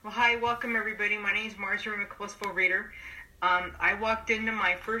Hi, welcome everybody. My name is Marjorie McCluskey Reader. I walked into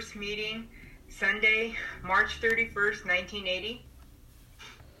my first meeting Sunday, March 31st, 1980.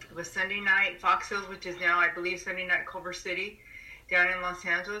 It was Sunday night, Fox Hills, which is now, I believe, Sunday night Culver City, down in Los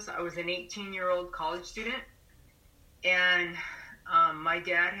Angeles. I was an 18-year-old college student, and my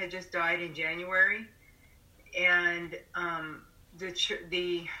dad had just died in January, and the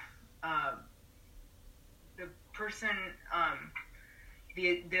person,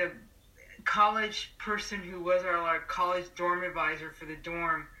 the college person who was our college dorm advisor for the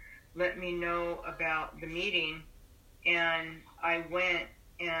dorm let me know about the meeting, and I went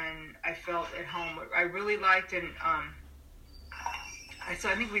and I felt at home. I really liked, and so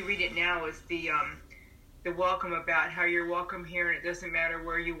I think we read it now as the welcome, about how you're welcome here and it doesn't matter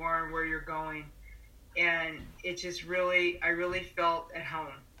where you are and where you're going. And it just really, I really felt at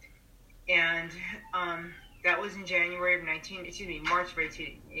home. And that was in January of March of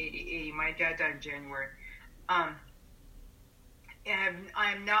 1980. My dad died in January. And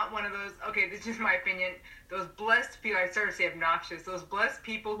I'm not one of those, okay, this is just my opinion, those blessed people, I started to say obnoxious, those blessed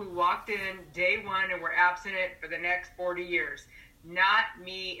people who walked in day one and were abstinent for the next 40 years. Not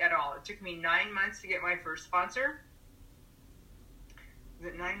me at all. It took me 9 months to get my first sponsor. Was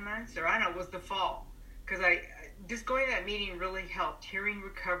it 9 months? Or I don't know, it was the fall. Because just going to that meeting really helped. Hearing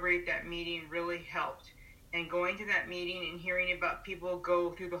recovery at that meeting really helped. And going to that meeting and hearing about people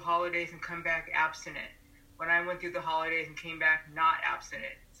go through the holidays and come back abstinent. When I went through the holidays and came back not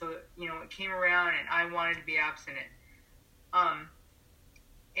abstinent. So, it came around and I wanted to be abstinent.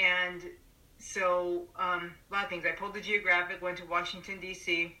 And so, a lot of things. I pulled the Geographic, went to Washington,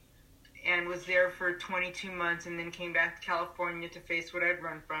 D.C., and was there for 22 months, and then came back to California to face what I'd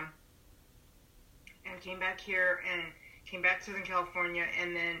run from. And came back here and came back to Southern California,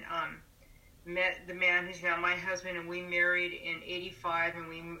 and then met the man who's now my husband, and we married in 85, and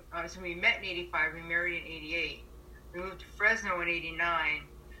we met in 85, we married in 88. We moved to Fresno in 89,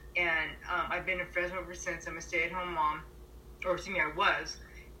 and I've been in Fresno ever since. I'm a stay-at-home mom, I was,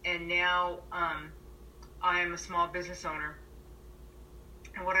 and now I am a small business owner.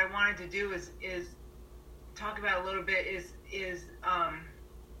 And what I wanted to do is talk about a little bit is I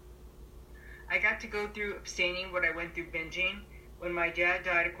got to go through abstaining, what I went through binging. When my dad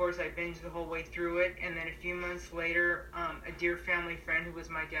died, of course, I binged the whole way through it. And then a few months later, a dear family friend who was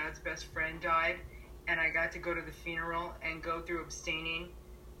my dad's best friend died. And I got to go to the funeral and go through abstaining,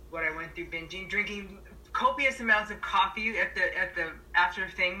 what I went through binging, drinking copious amounts of coffee at the after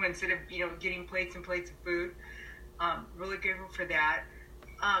thing, instead of, getting plates and plates of food. Really grateful for that.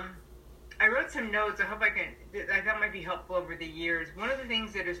 I wrote some notes. I thought might be helpful over the years. One of the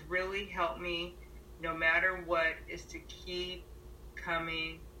things that has really helped me, no matter what, is to keep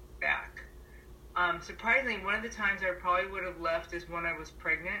coming back. Surprisingly, one of the times I probably would have left is when I was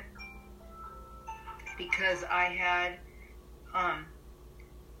pregnant, because I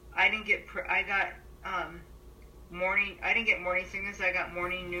didn't get morning sickness. I got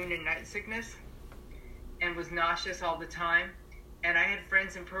morning, noon, and night sickness, and was nauseous all the time. And I had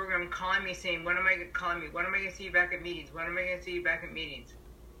friends in program calling me saying, when am I going to see you back at meetings? When am I going to see you back at meetings?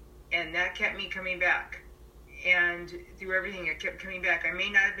 And that kept me coming back. And through everything, I kept coming back. I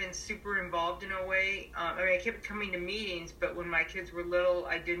may not have been super involved in a way. I kept coming to meetings, but when my kids were little,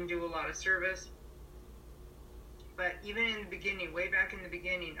 I didn't do a lot of service. But even in the beginning, way back in the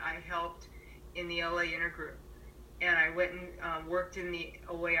beginning, I helped in the LA Intergroup. And I went and worked in the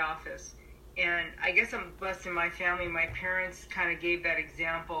OA office. And I guess I'm blessed in my family. My parents kind of gave that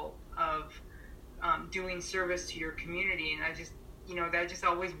example of doing service to your community. And I just, I just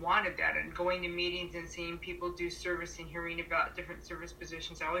always wanted that. And going to meetings and seeing people do service and hearing about different service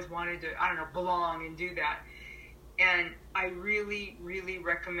positions, I always wanted to, belong and do that. And I really, really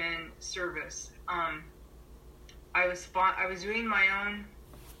recommend service. I was doing my own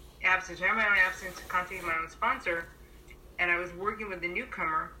absence. I had my own absence, contacting my own sponsor, and I was working with a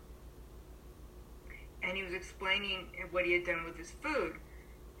newcomer. And he was explaining what he had done with his food.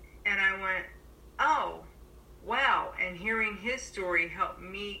 And I went, oh, wow. And hearing his story helped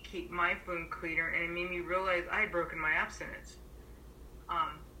me keep my food cleaner, and it made me realize I had broken my abstinence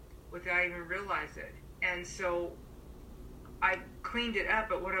without even realize it. And so I cleaned it up,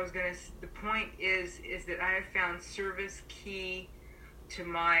 but the point is that I have found service key to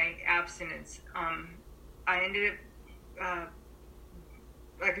my abstinence. I ended up,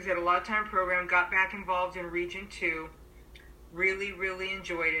 like I said, a lot of time program, got back involved in Region 2, really, really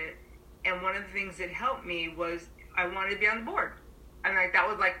enjoyed it. And one of the things that helped me was I wanted to be on the board. And that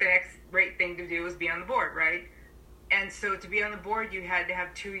was the next great thing to do was be on the board, right? And so to be on the board, you had to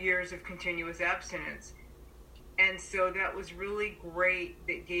have 2 years of continuous abstinence. And so that was really great.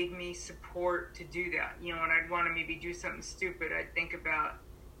 That gave me support to do that. You know, when I'd want to maybe do something stupid, I'd think about,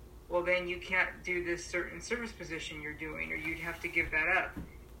 well, then you can't do this certain service position you're doing, or you'd have to give that up.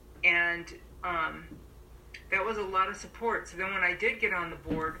 And that was a lot of support. So then when I did get on the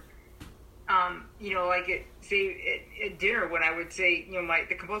board, you know, like at dinner, when I would say, you know,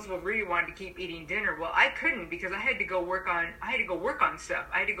 the compulsive overeater wanted to keep eating dinner. Well, I couldn't, because I had to go work on stuff.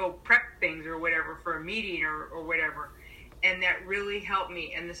 I had to go prep things or whatever for a meeting or whatever. And that really helped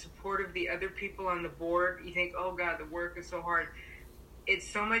me. And the support of the other people on the board, you think, oh God, the work is so hard. It's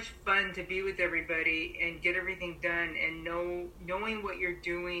so much fun to be with everybody and get everything done, and knowing what you're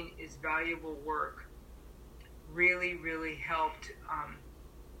doing is valuable work really, really helped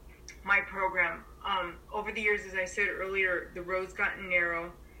my program. Over the years, as I said earlier, the road's gotten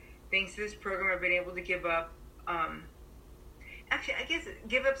narrow. Thanks to this program, I've been able to give up. Actually, I guess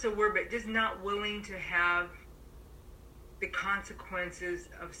give up's a word, but just not willing to have the consequences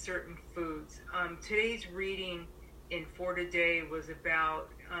of certain foods. Today's reading in For Today was about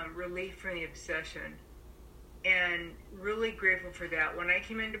relief from the obsession, and really grateful for that. When I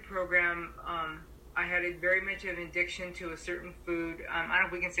came into program, I had very much of an addiction to a certain food. I don't know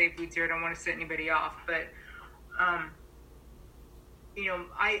if we can say foods here. I don't want to set anybody off, but you know,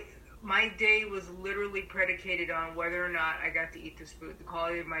 my day was literally predicated on whether or not I got to eat this food. The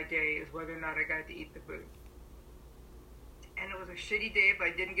quality of my day is whether or not I got to eat the food. And it was a shitty day if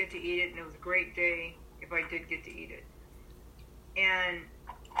I didn't get to eat it, and it was a great day if I did get to eat it. And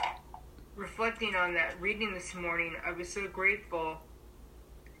reflecting on that, reading this morning, I was so grateful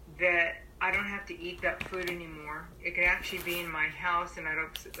that I don't have to eat that food anymore. It can actually be in my house, and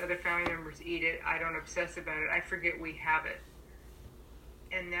other family members eat it. I don't obsess about it. I forget we have it.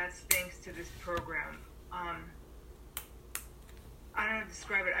 And that's thanks to this program. I don't know how to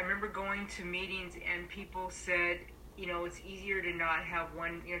describe it. I remember going to meetings and people said, you know, it's easier to not have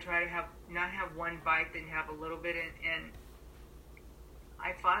one, you know, not have one bite than have a little bit. And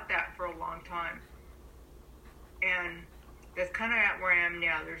I fought that for a long time. And that's kind of at where I am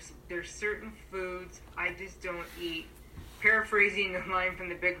now. There's certain foods I just don't eat. Paraphrasing the line from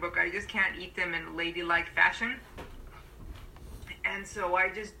the Big Book, I just can't eat them in a ladylike fashion. And so I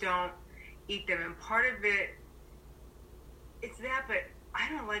just don't eat them. And part of it's that, but I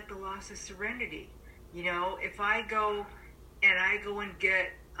don't like the loss of serenity. You know, if I go and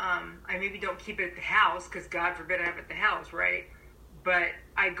get, I maybe don't keep it at the house, because God forbid I have it at the house, right? But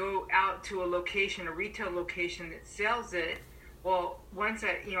I go out to a location, a retail location that sells it. Well, once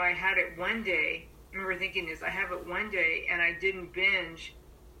I had it one day. I remember thinking this, I have it one day and I didn't binge.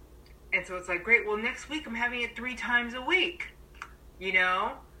 And so it's like, great, well, next week I'm having it 3 times a week, you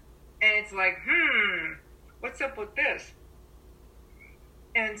know? And it's like, what's up with this?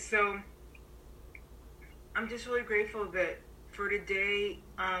 And so I'm just really grateful that for today,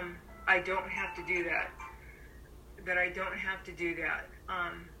 I don't have to do that.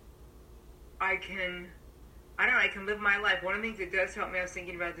 I can live my life. One of the things that does help me, I was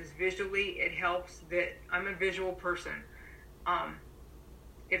thinking about this visually, it helps that I'm a visual person.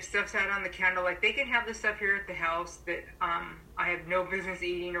 If stuff's out on the counter, like they can have the stuff here at the house that I have no business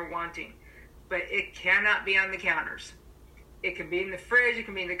eating or wanting, but it cannot be on the counters. It can be in the fridge, it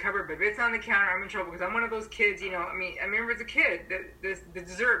can be in the cupboard, but if it's on the counter, I'm in trouble, because I'm one of those kids, you know, I remember as a kid, the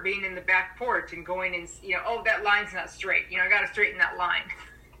dessert being in the back porch and going and, you know, oh, that line's not straight. You know, I got to straighten that line.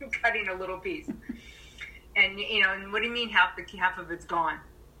 Cutting a little piece. And, you know, and what do you mean half of it's gone?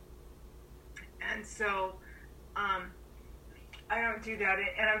 And so, I don't do that.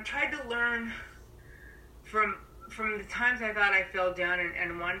 And I've tried to learn from the times I thought I fell down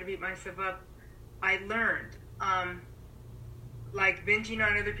and wanted to beat myself up. I learned, like binging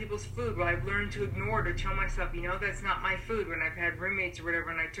on other people's food. Well, I've learned to ignore, to tell myself, you know, that's not my food, when I've had roommates or whatever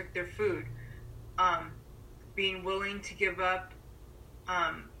and I took their food. Being willing to give up,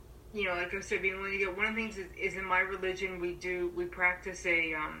 you know, like I said, being willing to give. One of the things is in my religion, we practice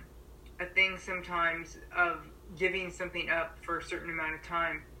a thing sometimes of giving something up for a certain amount of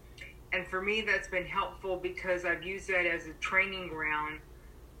time. And for me, that's been helpful because I've used that as a training ground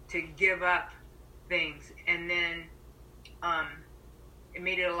to give up things. And then it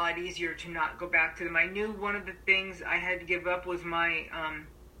made it a lot easier to not go back to them. I knew one of the things I had to give up was my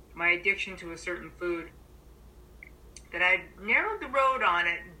addiction to a certain food. That I narrowed the road on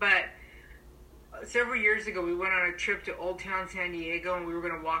it, but several years ago we went on a trip to Old Town San Diego, and we were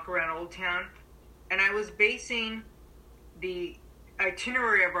going to walk around Old Town, and I was basing the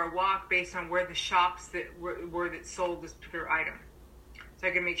itinerary of our walk based on where the shops that were that sold this particular item, so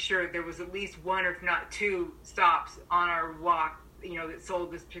I could make sure there was at least one, or if not 2 stops on our walk, you know, that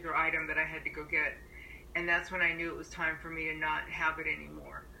sold this particular item that I had to go get. And that's when I knew it was time for me to not have it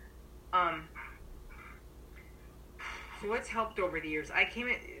anymore. So what's helped over the years?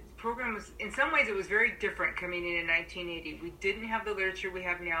 The program was, in some ways, it was very different coming in 1980. We didn't have the literature we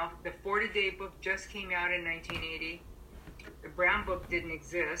have now. The 40-Day book just came out in 1980. The Brown book didn't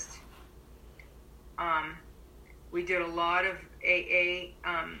exist. We did a lot of AA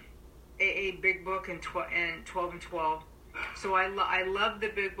Big Book and 12 and 12. So I love the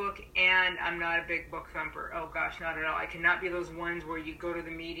Big Book, and I'm not a big book thumper. Oh gosh, not at all. I cannot be those ones where you go to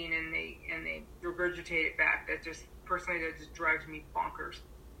the meeting and they regurgitate it back. That just drives me bonkers.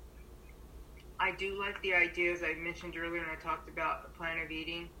 I do like the ideas I mentioned earlier when I talked about the plan of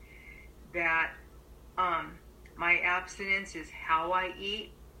eating, that my abstinence is how I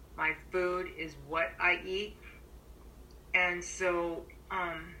eat, my food is what I eat, and so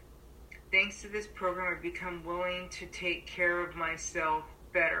thanks to this program, I've become willing to take care of myself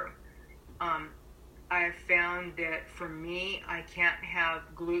better. I have found that for me, I can't have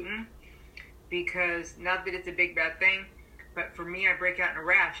gluten because, not that it's a big bad thing, but for me, I break out in a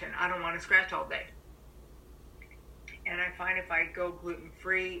rash and I don't want to scratch all day. And I find if I go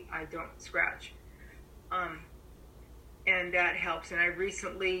gluten-free, I don't scratch. And that helps. And I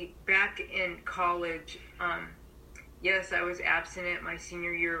recently, back in college, yes, I was abstinent my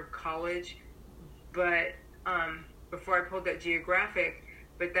senior year of college, but before I pulled that geographic,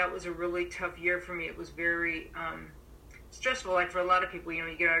 but that was a really tough year for me. It was very stressful, like for a lot of people.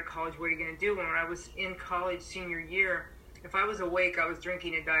 You get out of college, what are you going to do? And when I was in college senior year, if I was awake, I was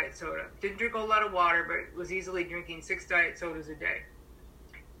drinking a diet soda. Didn't drink a lot of water, but was easily drinking 6 diet sodas a day.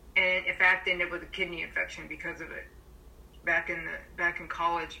 And in fact, ended up with a kidney infection because of it back in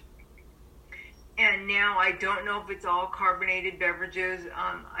college. And now I don't know if it's all carbonated beverages.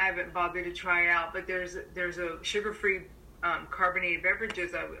 I haven't bothered to try it out, but there's a sugar-free carbonated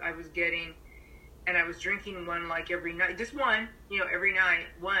beverages I was getting, and I was drinking one like every night, just one, every night,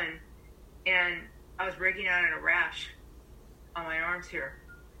 one, and I was breaking out in a rash on my arms here,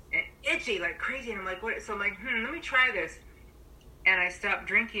 and itchy like crazy, and I'm like, what? So I'm like, let me try this, and I stopped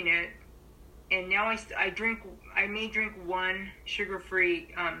drinking it, and now I may drink one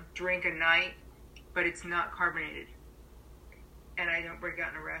sugar-free drink a night, but it's not carbonated, and I don't break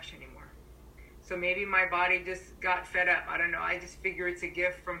out in a rash anymore. So maybe my body just got fed up. I don't know. I just figure it's a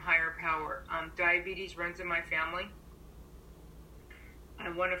gift from higher power. Diabetes runs in my family.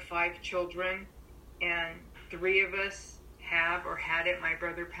 I'm one of 5 children, and 3 of us have or had it. My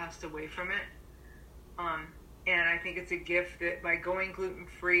brother passed away from it. And I think it's a gift that by going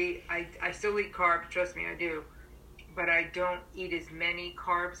gluten-free, I still eat carbs, trust me, I do. But I don't eat as many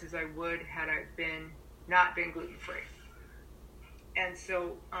carbs as I would had I not been gluten-free. And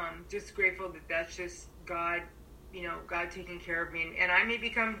so just grateful that that's just God, God taking care of me. And I may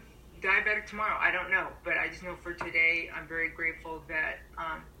become diabetic tomorrow. I don't know. But I just know for today, I'm very grateful that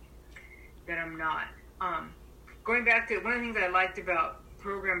that I'm not. Going back to one of the things I liked about the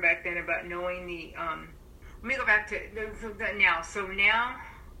program back then, about knowing the... let me go back to that now. So now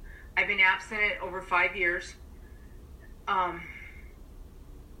I've been abstinent over 5 years. And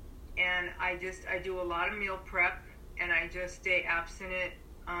I do a lot of meal prep, and I just stay abstinent.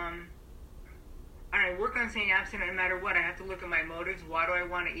 I work on staying abstinent no matter what. I have to look at my motives. Why do I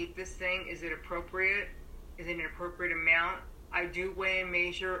want to eat this thing? Is it appropriate? Is it an appropriate amount? I do weigh and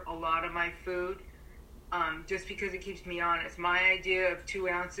measure a lot of my food, just because it keeps me honest. My idea of 2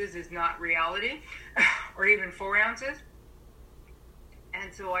 ounces is not reality, or even 4 ounces.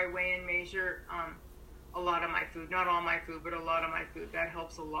 And so I weigh and measure a lot of my food. Not all my food, but a lot of my food. That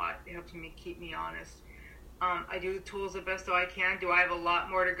helps a lot. It helps me keep me honest. I do the tools the best I can. Do I have a lot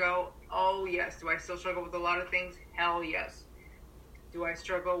more to go? Oh, yes. Do I still struggle with a lot of things? Hell, yes. Do I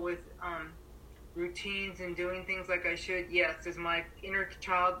struggle with routines and doing things like I should? Yes. Does my inner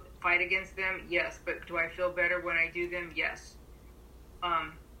child fight against them? Yes. But do I feel better when I do them? Yes.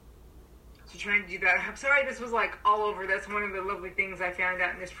 So trying to do that. I'm sorry this was like all over. That's one of the lovely things I found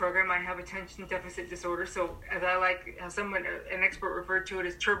out in this program. I have attention deficit disorder. So as I like how an expert referred to it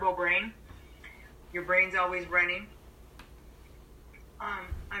as turbo brain. Your brain's always running.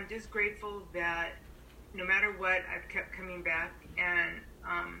 I'm just grateful that no matter what, I've kept coming back, and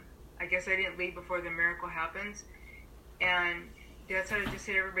I guess I didn't leave before the miracle happens. And that's what I just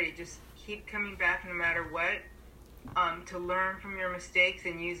say to everybody: just keep coming back no matter what. To learn from your mistakes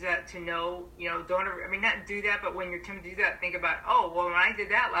and use that to know, don't ever, not do that, but when you're tempted to do that, think about, oh, well, when I did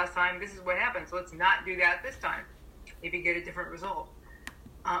that last time, this is what happened, so let's not do that this time. Maybe get a different result.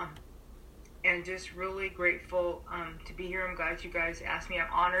 And just really grateful to be here. I'm glad you guys asked me.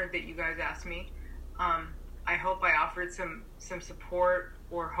 I'm honored that you guys asked me. I hope I offered some support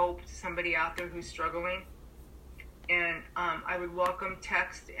or hope to somebody out there who's struggling. And I would welcome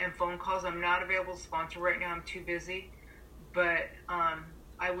text and phone calls. I'm not available to sponsor right now. I'm too busy. But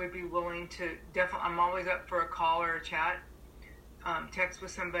I would be willing to definitely, I'm always up for a call or a chat, text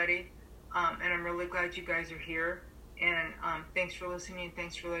with somebody. And I'm really glad you guys are here. And thanks for listening and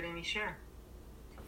thanks for letting me share.